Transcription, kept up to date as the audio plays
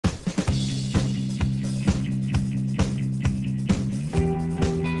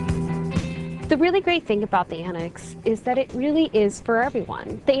The really great thing about the Annex is that it really is for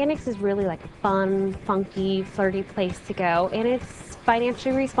everyone. The Annex is really like a fun, funky, flirty place to go, and it's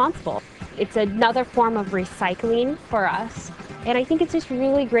financially responsible. It's another form of recycling for us. And I think it's just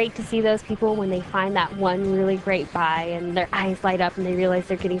really great to see those people when they find that one really great buy and their eyes light up and they realize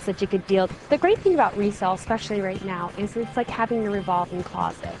they're getting such a good deal. The great thing about resale, especially right now, is it's like having a revolving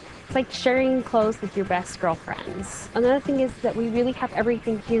closet. It's like sharing clothes with your best girlfriends. Another thing is that we really have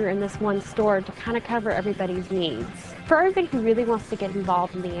everything here in this one store to kind of cover everybody's needs. For everybody who really wants to get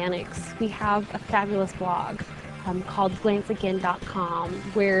involved in the Annex, we have a fabulous blog called glanceagain.com,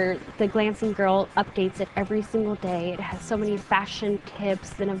 where the glancing girl updates it every single day. It has so many fashion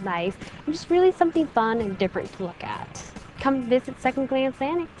tips and advice, and just really something fun and different to look at. Come visit Second Glance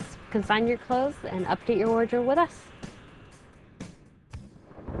Annex, consign your clothes, and update your wardrobe with us.